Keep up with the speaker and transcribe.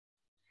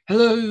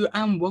Hello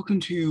and welcome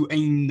to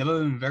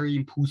another very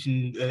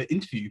important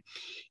interview.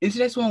 In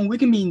today's one, we're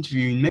going to be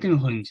interviewing Megan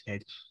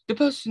Hollingshead, the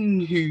person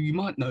who you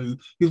might know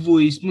who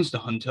voiced Monster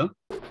Hunter,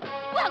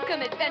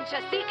 Welcome, adventure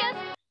seekers!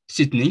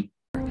 Sydney,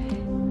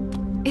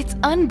 It's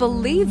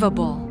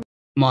unbelievable.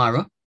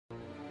 Myra,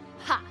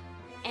 Ha!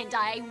 And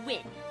I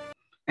win.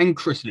 and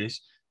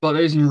Chrysalis. But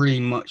there isn't really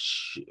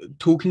much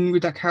talking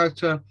with that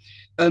character.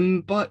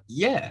 But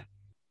yeah.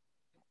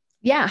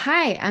 Yeah,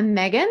 hi, I'm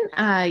Megan.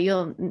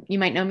 You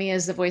might know me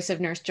as the voice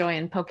of Nurse Joy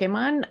in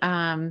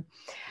Pokemon,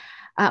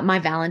 my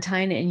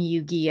Valentine in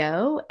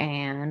Yu-Gi-Oh,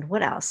 and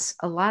what else?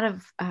 A lot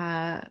of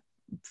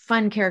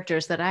fun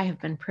characters that I have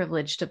been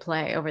privileged to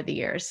play over the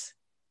years.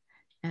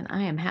 And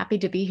I am happy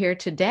to be here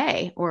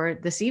today or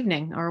this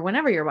evening or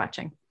whenever you're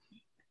watching.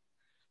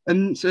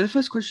 So the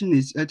first question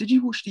is, did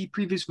you watch the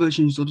previous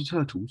versions of the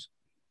Turtles?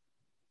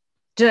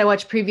 Did I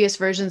watch previous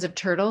versions of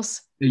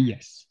Turtles?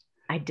 Yes.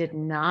 I did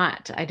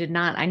not. I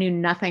knew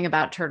nothing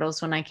about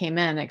Turtles when I came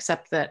in,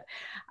 except that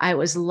I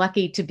was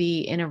lucky to be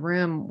in a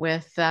room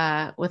with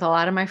a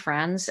lot of my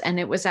friends, and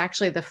it was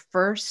actually the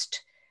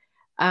first,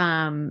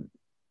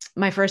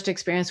 my first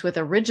experience with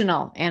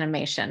original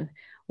animation,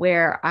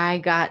 where I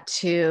got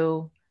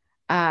to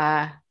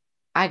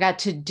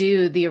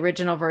do the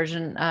original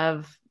version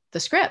of the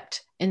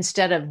script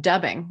instead of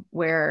dubbing,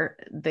 where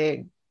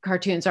the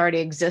cartoons already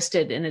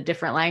existed in a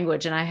different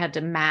language, and I had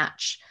to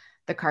match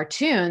the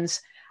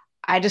cartoons.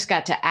 I just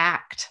got to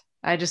act.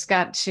 I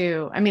get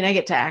to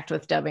act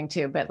with dubbing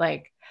too, but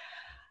I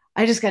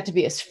just got to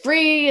be as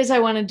free as I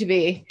wanted to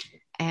be.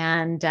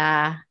 And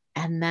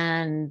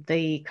then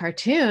the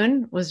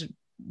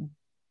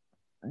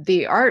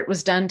art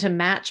was done to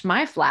match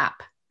my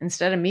flap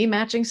instead of me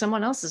matching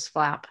someone else's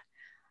flap.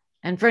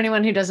 And for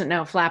anyone who doesn't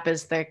know, flap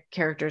is the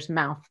character's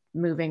mouth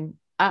moving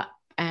up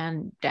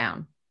and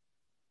down.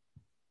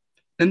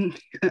 And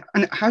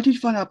how did you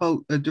find out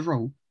about the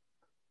role?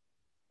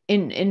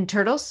 In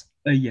Turtles?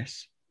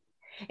 Yes.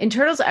 In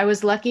Turtles, I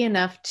was lucky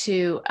enough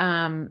to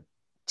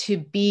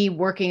be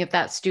working at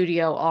that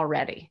studio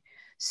already.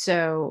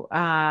 So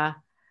I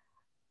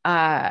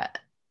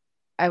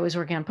was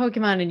working on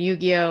Pokemon and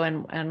Yu-Gi-Oh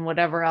and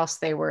whatever else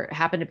they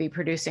happened to be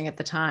producing at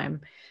the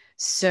time.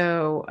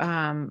 So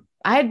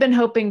I had been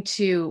hoping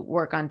to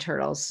work on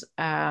Turtles,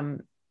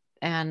 and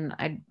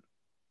I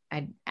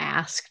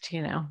asked,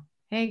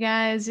 hey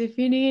guys, if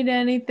you need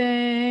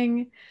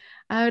anything,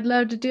 I would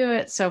love to do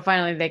it. So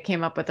finally they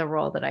came up with a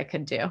role that I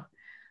could do.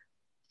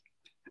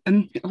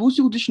 What was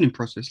the auditioning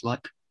process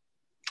like?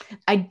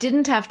 I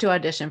didn't have to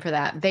audition for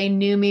that. They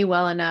knew me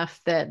well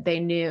enough that they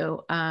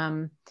knew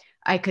I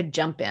could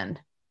jump in.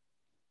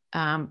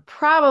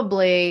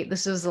 Probably,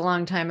 this was a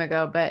long time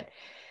ago, but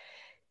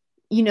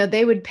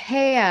they would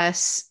pay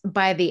us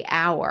by the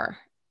hour.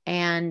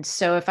 And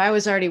so if I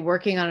was already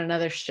working on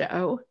another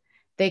show,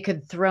 they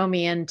could throw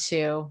me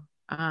into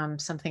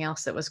something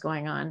else that was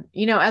going on.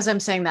 As I'm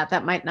saying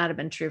that might not have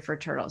been true for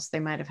Turtles. They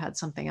might have had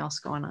something else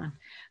going on.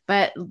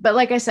 But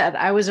like I said,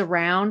 I was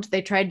around.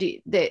 They tried to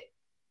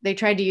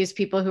use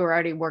people who were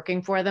already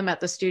working for them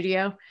at the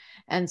studio.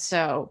 And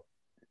so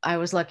I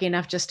was lucky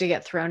enough just to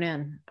get thrown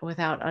in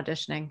without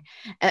auditioning.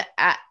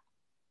 At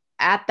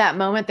that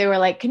moment, they were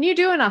like, can you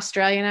do an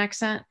Australian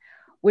accent?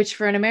 Which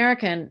for an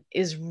American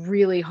is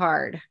really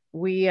hard.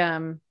 We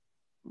often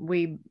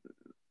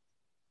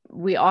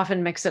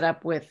mix it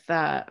up with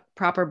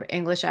proper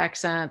English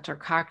accent or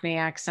Cockney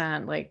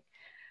accent.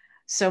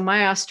 So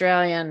my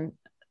Australian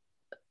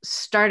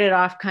started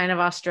off kind of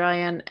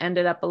Australian,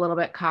 ended up a little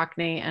bit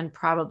Cockney, and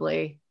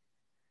probably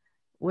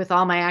with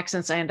all my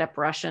accents, I end up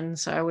Russian.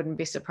 So I wouldn't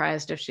be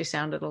surprised if she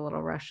sounded a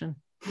little Russian.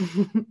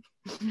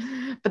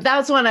 But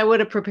that's one I would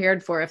have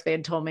prepared for if they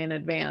had told me in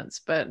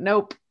advance. But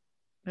nope.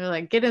 They're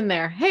like, get in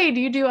there. Hey, do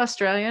you do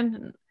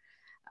Australian?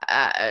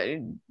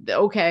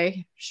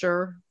 Okay,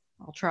 sure.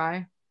 I'll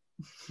try.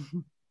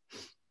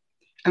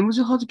 And was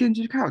it hard to get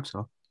into the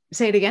character?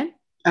 Say it again.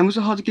 And was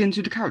it hard to get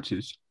into the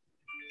characters?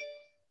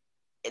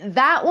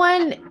 That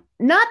one,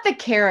 not the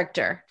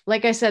character.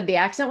 Like I said, the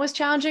accent was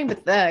challenging,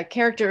 but that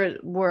character,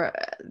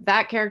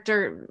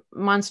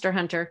 Monster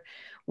Hunter,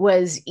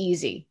 was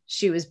easy.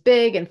 She was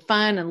big and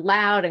fun and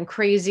loud and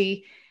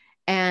crazy.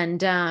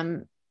 And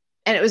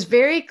it was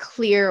very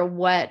clear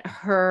what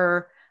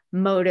her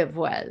motive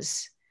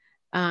was.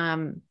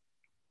 When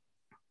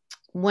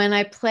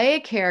I play a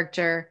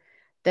character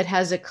that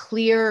has a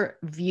clear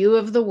view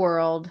of the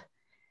world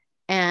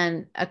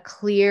and a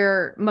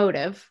clear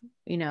motive,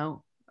 a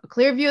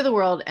clear view of the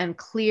world and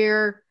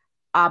clear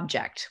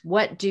object,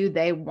 what do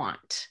they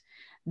want?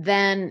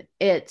 Then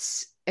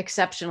it's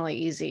exceptionally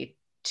easy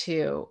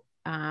to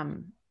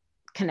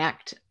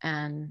connect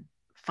and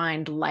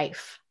find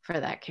life for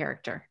that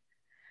character.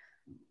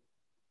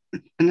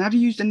 And have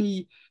you used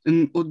any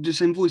or the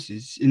same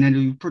voices in any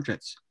of your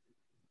projects?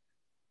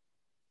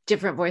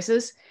 Different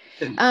voices?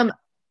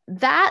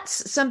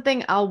 That's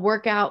something I'll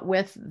work out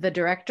with the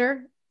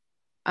director.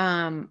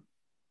 Either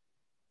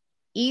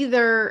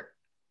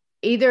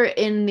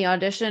in the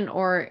audition,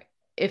 or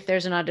if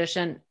there's an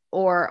audition,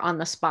 or on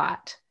the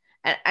spot,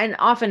 and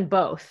often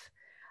both.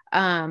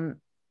 they'll,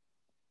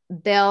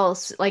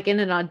 like in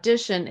an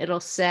audition, it'll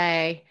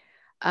say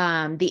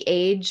the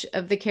age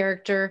of the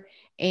character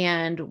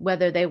and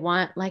whether they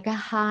want like a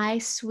high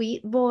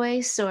sweet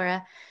voice or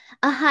a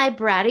high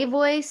bratty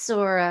voice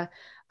or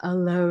a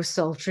low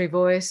sultry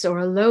voice or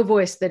a low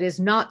voice that is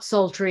not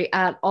sultry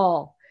at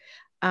all.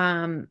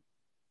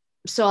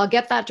 So I'll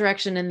get that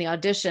direction in the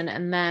audition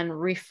and then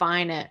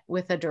refine it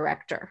with a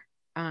director.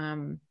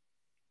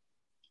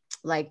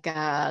 Like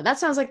that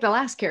sounds like the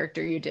last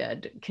character you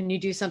did. Can you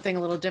do something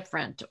a little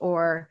different?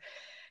 Or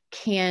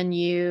can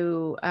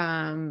you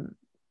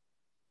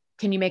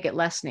make it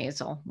less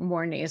nasal,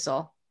 more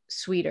nasal,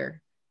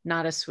 sweeter,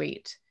 not as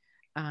sweet,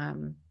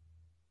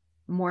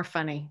 more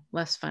funny,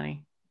 less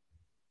funny?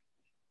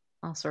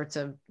 All sorts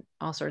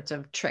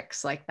of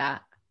tricks like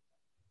that.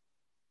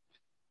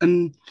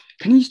 Can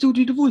you still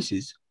do the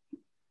voices?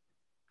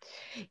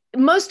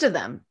 Most of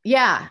them,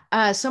 yeah.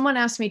 Someone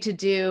asked me to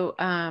do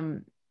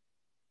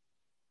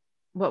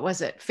what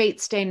was it? Fate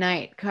Stay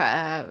Night,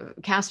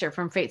 Caster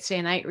from Fate Stay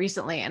Night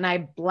recently, and I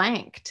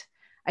blanked.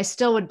 I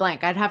still would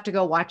blank. I'd have to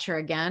go watch her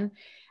again.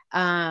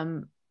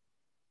 I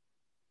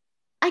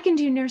can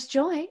do Nurse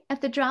Joy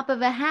at the drop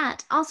of a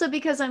hat. Also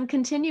because I'm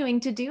continuing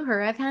to do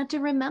her, I've had to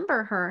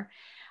remember her.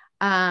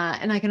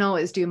 And I can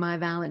always do my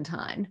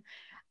Valentine.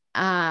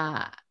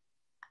 And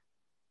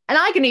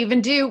I can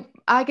even do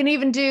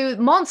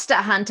Monster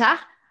Hunter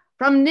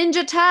from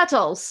Ninja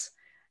Turtles.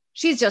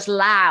 She's just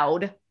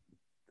loud.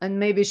 And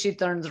maybe she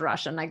turns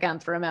Russian. I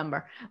can't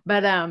remember.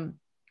 But then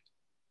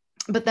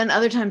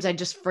other times I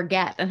just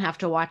forget and have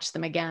to watch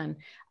them again.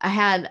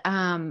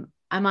 I'm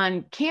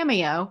on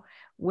Cameo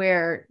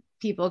where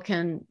people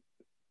can,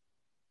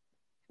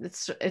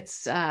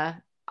 it's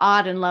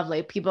odd and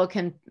lovely. People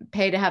can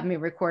pay to have me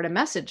record a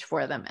message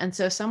for them. And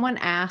so someone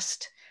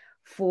asked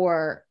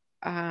for,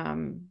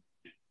 am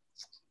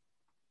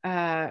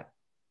I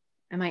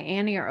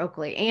Annie or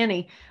Oakley?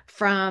 Annie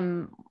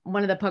from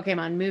one of the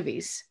Pokemon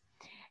movies.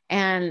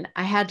 And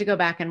I had to go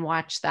back and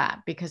watch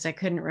that because I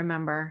couldn't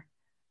remember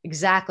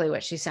exactly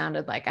what she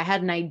sounded like. I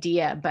had an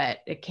idea,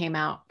 but it came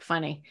out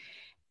funny.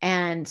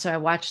 And so I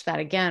watched that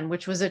again,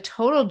 which was a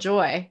total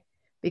joy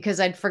because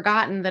I'd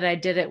forgotten that I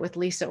did it with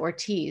Lisa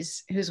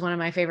Ortiz, who's one of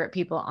my favorite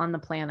people on the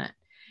planet.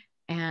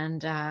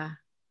 And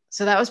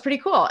so that was pretty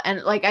cool.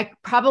 And like, I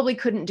probably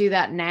couldn't do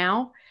that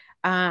now.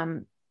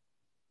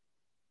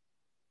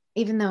 Even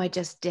though I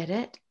just did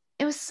it,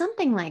 it was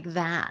something like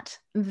that.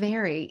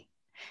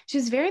 She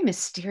was very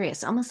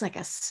mysterious, almost like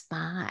a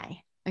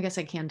spy. I guess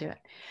I can do it.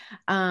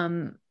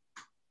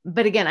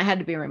 But again, I had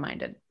to be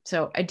reminded.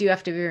 So I do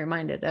have to be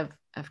reminded of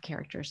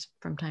characters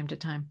from time to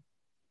time.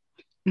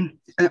 And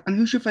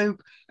who's your favorite?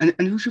 And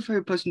who's your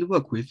favorite person to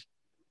work with?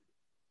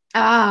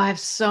 I have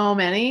so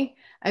many.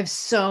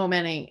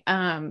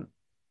 I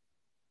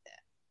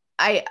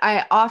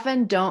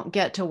often don't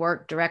get to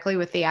work directly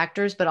with the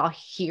actors, but I'll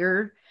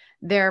hear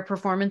their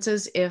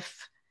performances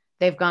if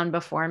they've gone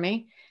before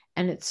me.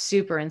 And it's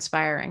super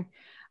inspiring.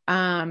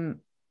 And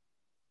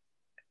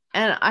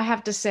I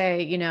have to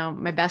say,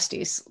 my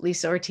besties,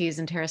 Lisa Ortiz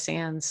and Tara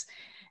Sands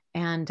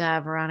and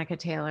Veronica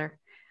Taylor,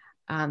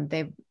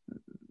 they've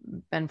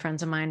been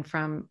friends of mine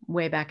from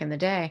way back in the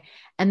day.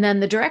 And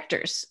then the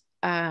directors.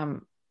 I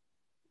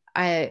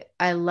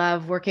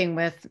love working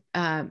with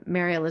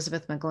Mary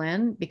Elizabeth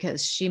McGlynn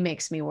because she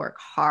makes me work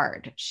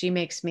hard. She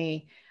makes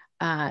me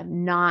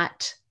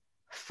not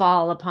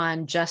fall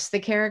upon just the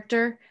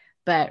character,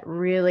 but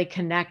really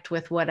connect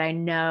with what I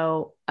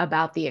know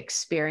about the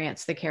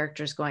experience the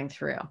character's going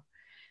through.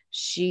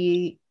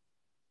 She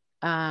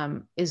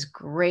is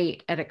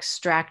great at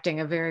extracting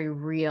a very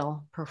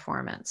real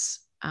performance.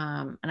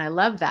 And I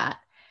love that.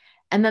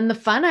 And then the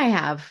fun I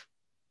have,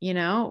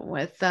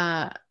 with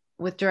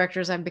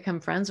directors I've become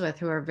friends with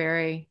who are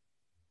very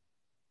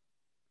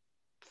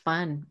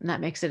fun, and that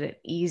makes it an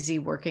easy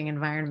working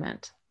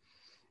environment.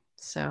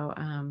 So,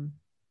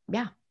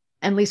 yeah.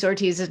 And Lisa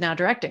Ortiz is now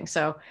directing.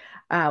 So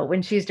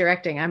when she's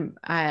directing,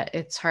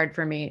 it's hard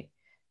for me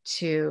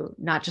to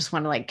not just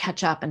want to like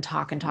catch up and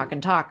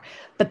talk,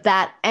 but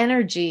that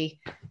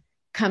energy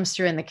comes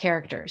through in the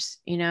characters.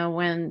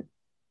 When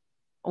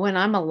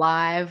I'm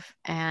alive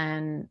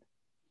and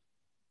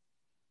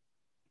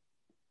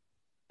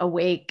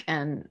awake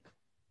and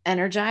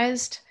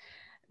energized,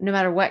 no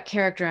matter what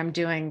character I'm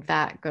doing,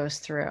 that goes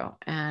through.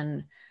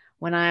 And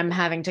when I'm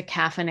having to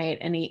caffeinate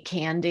and eat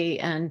candy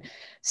and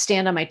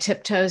stand on my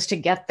tiptoes to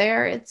get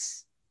there,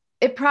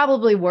 it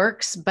probably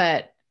works,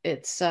 but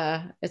it's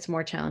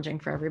more challenging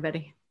for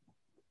everybody.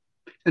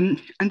 And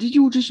did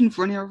you audition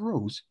for any other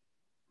roles?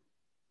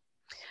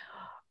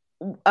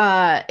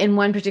 In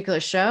one particular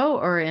show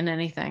or in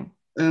anything?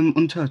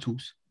 On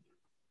Turtles.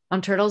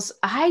 On Turtles,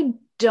 I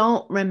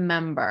don't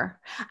remember.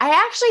 I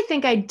actually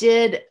think I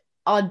did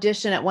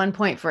audition at one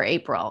point for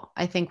April.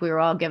 I think we were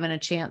all given a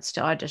chance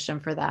to audition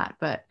for that,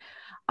 but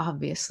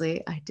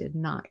obviously I did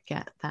not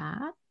get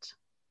that.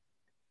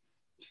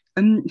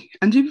 And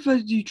do you prefer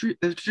to do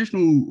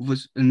traditional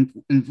voice and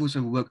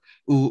voiceover work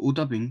or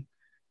dubbing?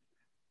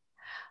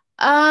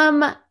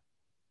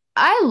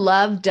 I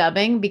love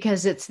dubbing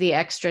because it's the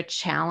extra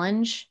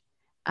challenge.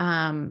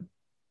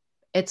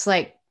 It's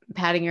like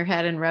patting your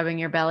head and rubbing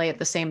your belly at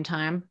the same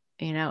time.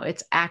 You know,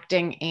 it's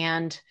acting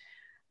and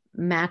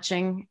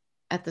matching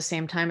at the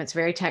same time. It's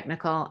very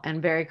technical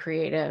and very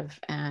creative,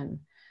 and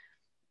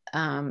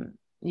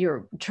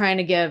you're trying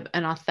to give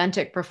an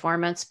authentic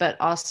performance,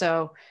 but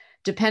also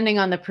depending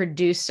on the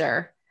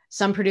producer,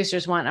 some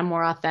producers want a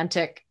more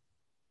authentic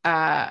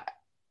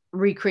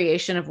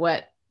recreation of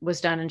what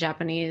was done in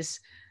Japanese.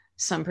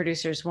 Some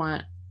producers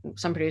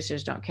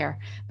don't care.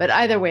 But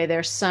either way,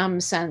 there's some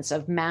sense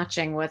of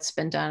matching what's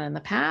been done in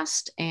the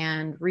past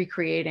and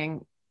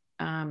recreating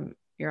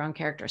your own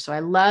character. So I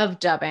love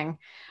dubbing.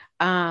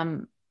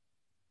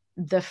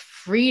 The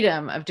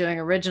freedom of doing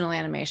original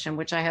animation,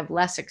 which I have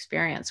less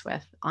experience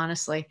with,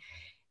 honestly,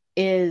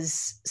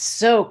 is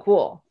so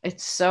cool.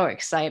 It's so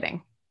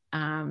exciting.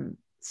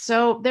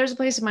 So there's a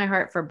place in my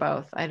heart for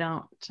both. I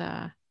don't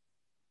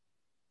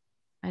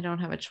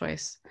have a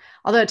choice.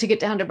 Although to get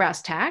down to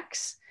brass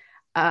tacks,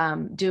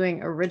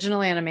 doing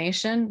original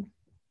animation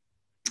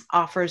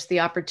offers the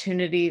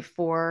opportunity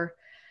for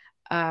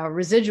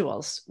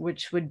residuals,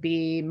 which would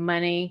be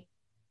money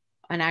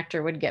an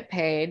actor would get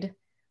paid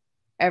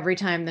every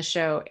time the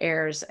show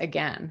airs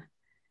again.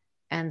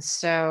 And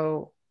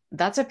so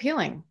that's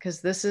appealing because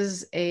this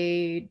is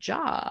a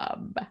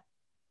job.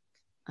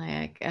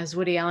 Like, as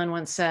Woody Allen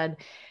once said,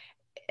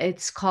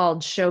 it's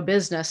called show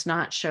business,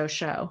 not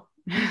show.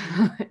 Do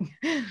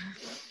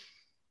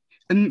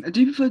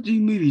you prefer to do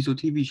movies or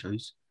TV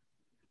shows?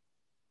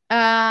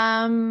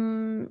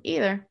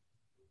 Either.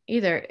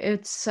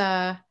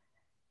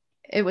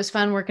 It was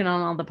fun working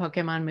on all the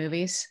Pokemon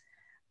movies,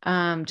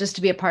 just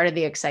to be a part of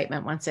the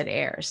excitement once it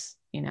airs.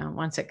 You know,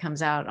 once it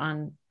comes out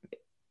on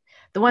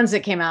the ones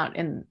that came out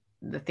in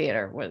the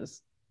theater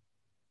was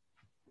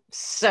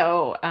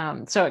so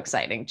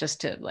exciting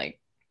just to like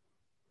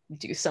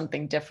do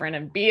something different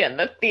and be in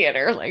the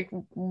theater. Like,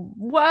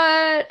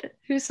 what?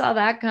 Who saw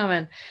that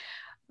coming?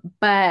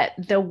 But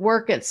the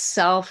work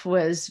itself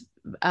was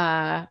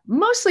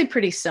mostly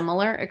pretty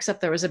similar, except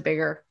there was a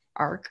bigger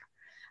arc.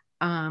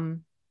 Yeah,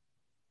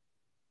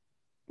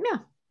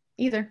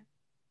 either.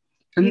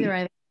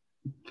 Either.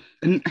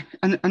 And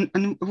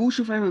what's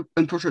your favorite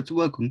project to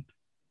work on?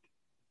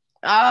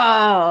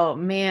 Oh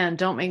man,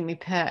 don't make me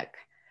pick.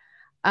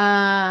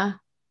 I've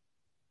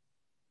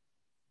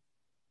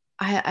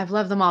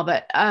loved them all,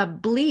 but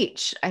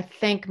Bleach, I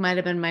think, might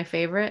have been my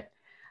favorite.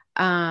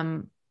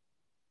 I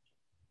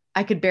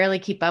could barely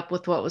keep up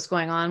with what was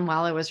going on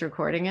while I was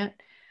recording it.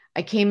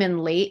 I came in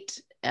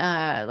late,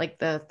 like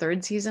the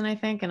third season, I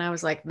think, and I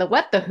was like,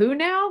 the who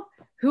now?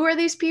 Who are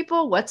these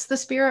people? What's the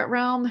spirit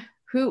realm?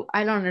 Who?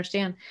 I don't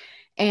understand.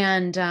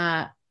 And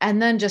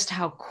then just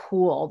how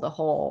cool the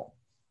whole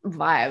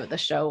vibe of the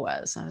show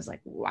was. I was like,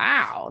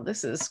 wow,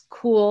 this is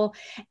cool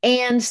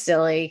and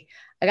silly.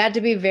 I got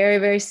to be very,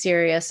 very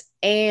serious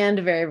and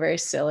very, very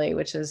silly,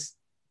 which is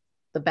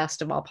the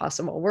best of all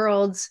possible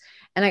worlds.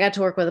 And I got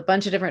to work with a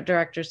bunch of different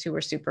directors who were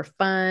super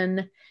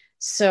fun.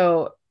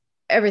 So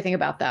everything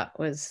about that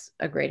was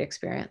a great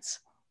experience.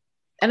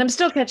 And I'm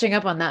still catching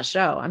up on that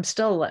show. I'm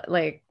still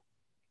like,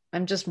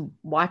 I'm just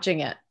watching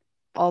it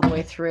all the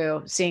way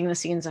through, seeing the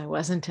scenes I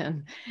wasn't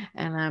in,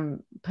 and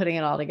I'm putting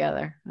it all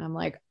together. I'm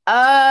like,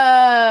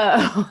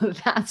 oh,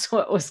 that's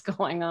what was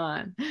going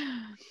on.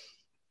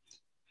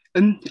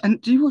 And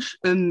do you watch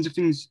the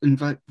things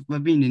that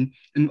have been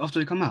in after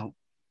they come out?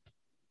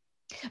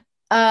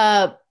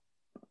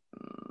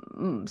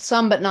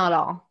 Some, but not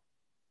all.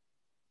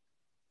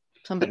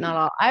 Some, but not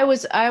all. I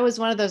was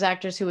one of those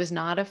actors who was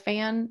not a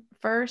fan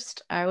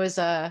first. I was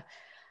a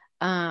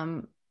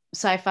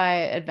sci-fi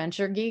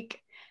adventure geek.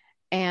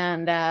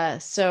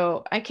 And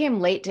so I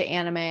came late to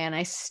anime, and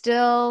I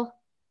still,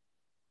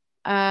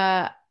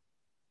 yeah,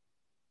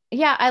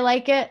 I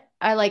like it.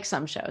 I like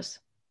some shows.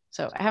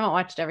 So I haven't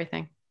watched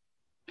everything.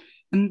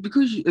 And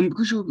because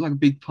you're like a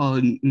big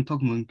part in the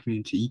Pokemon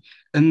community,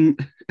 and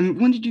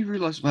when did you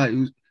realize that it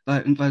was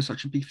that was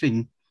such a big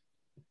thing?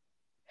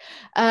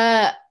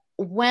 When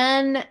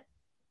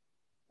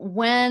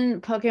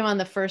Pokemon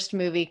the first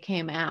movie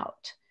came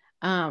out,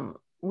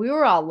 we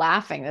were all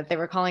laughing that they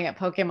were calling it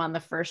Pokemon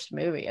the first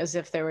movie as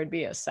if there would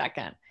be a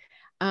second.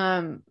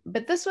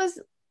 But this was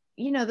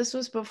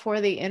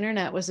before the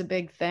internet was a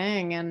big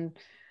thing, and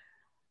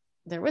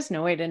there was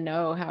no way to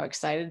know how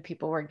excited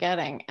people were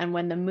getting. And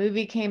when the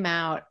movie came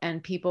out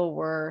and people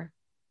were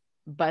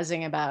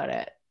buzzing about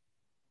it,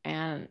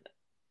 and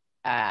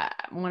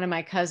one of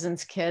my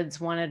cousin's kids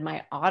wanted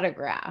my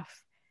autograph,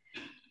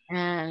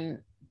 and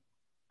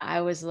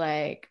I was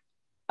like,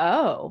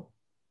 oh,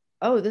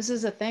 this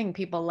is a thing.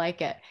 People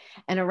like it.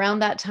 And around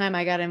that time,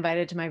 I got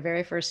invited to my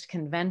very first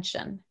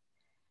convention.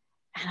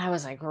 And I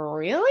was like,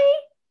 really?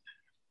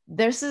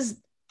 This is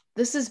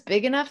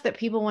big enough that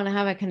people want to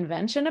have a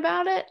convention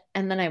about it?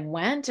 And then I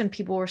went, and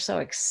people were so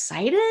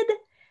excited.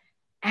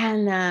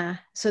 And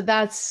so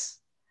that's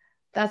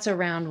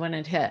around when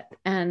it hit.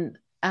 And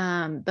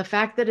the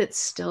fact that it's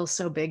still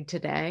so big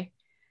today,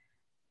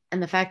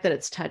 and the fact that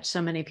it's touched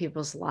so many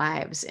people's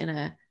lives in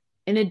a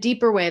in a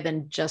deeper way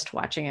than just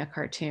watching a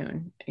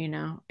cartoon. You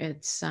know,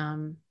 it's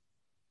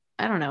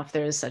I don't know if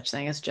there is such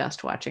thing as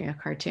just watching a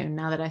cartoon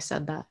now that I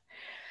said that.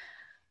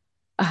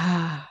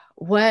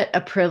 What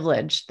a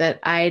privilege that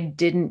I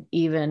didn't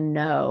even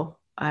know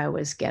I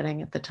was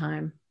getting at the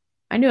time.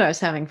 I knew I was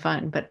having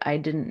fun, but I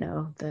didn't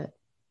know that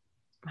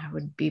I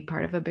would be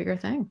part of a bigger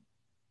thing.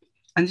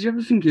 And did you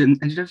ever think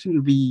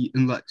you'd be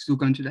like still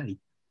going today?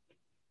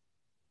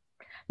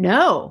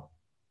 No,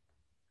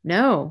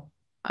 no,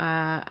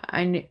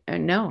 no,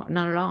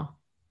 not at all.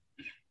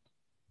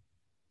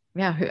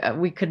 Yeah,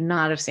 we could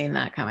not have seen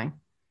that coming.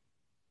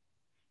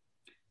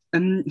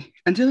 And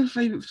do you have a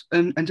favorite?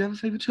 And do you have a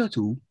favorite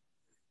turtle?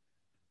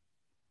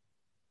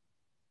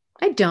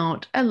 I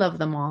don't. I love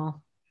them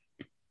all.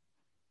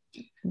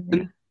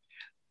 Yeah.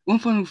 One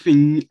final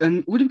thing.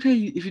 Would it be okay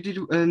if you did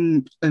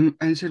and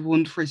said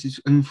one phrases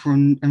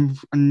from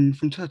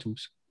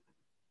Turtles?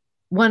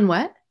 One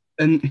what?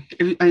 And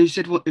you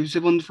said what? You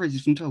said one of the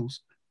phrases from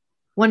Turtles.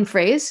 One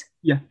phrase?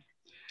 Yeah.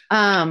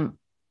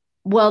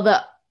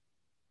 Well,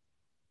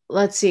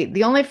 let's see.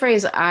 The only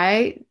phrase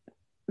I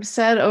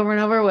said over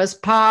and over was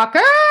Parker,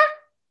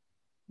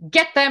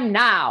 get them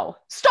now.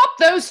 Stop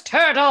those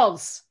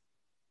turtles.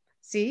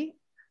 See?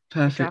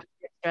 Perfect. I dropped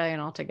the Australian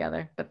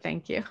altogether, but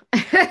thank you.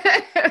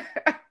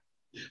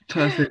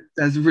 Perfect.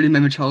 That's really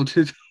made my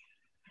childhood.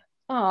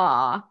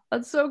 Aw,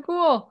 that's so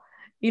cool.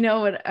 You know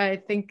what? I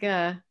think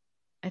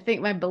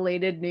my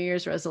belated New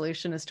Year's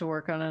resolution is to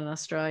work on an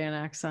Australian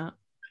accent.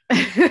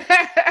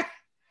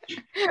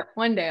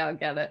 One day I'll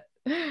get it.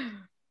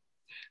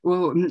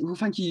 Well,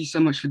 thank you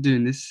so much for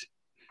doing this.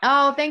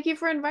 Oh, thank you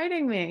for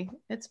inviting me.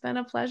 It's been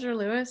a pleasure,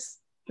 Lewis.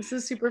 This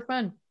is super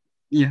fun.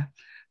 Yeah,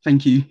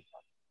 thank you.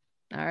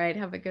 All right,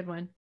 have a good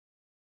one.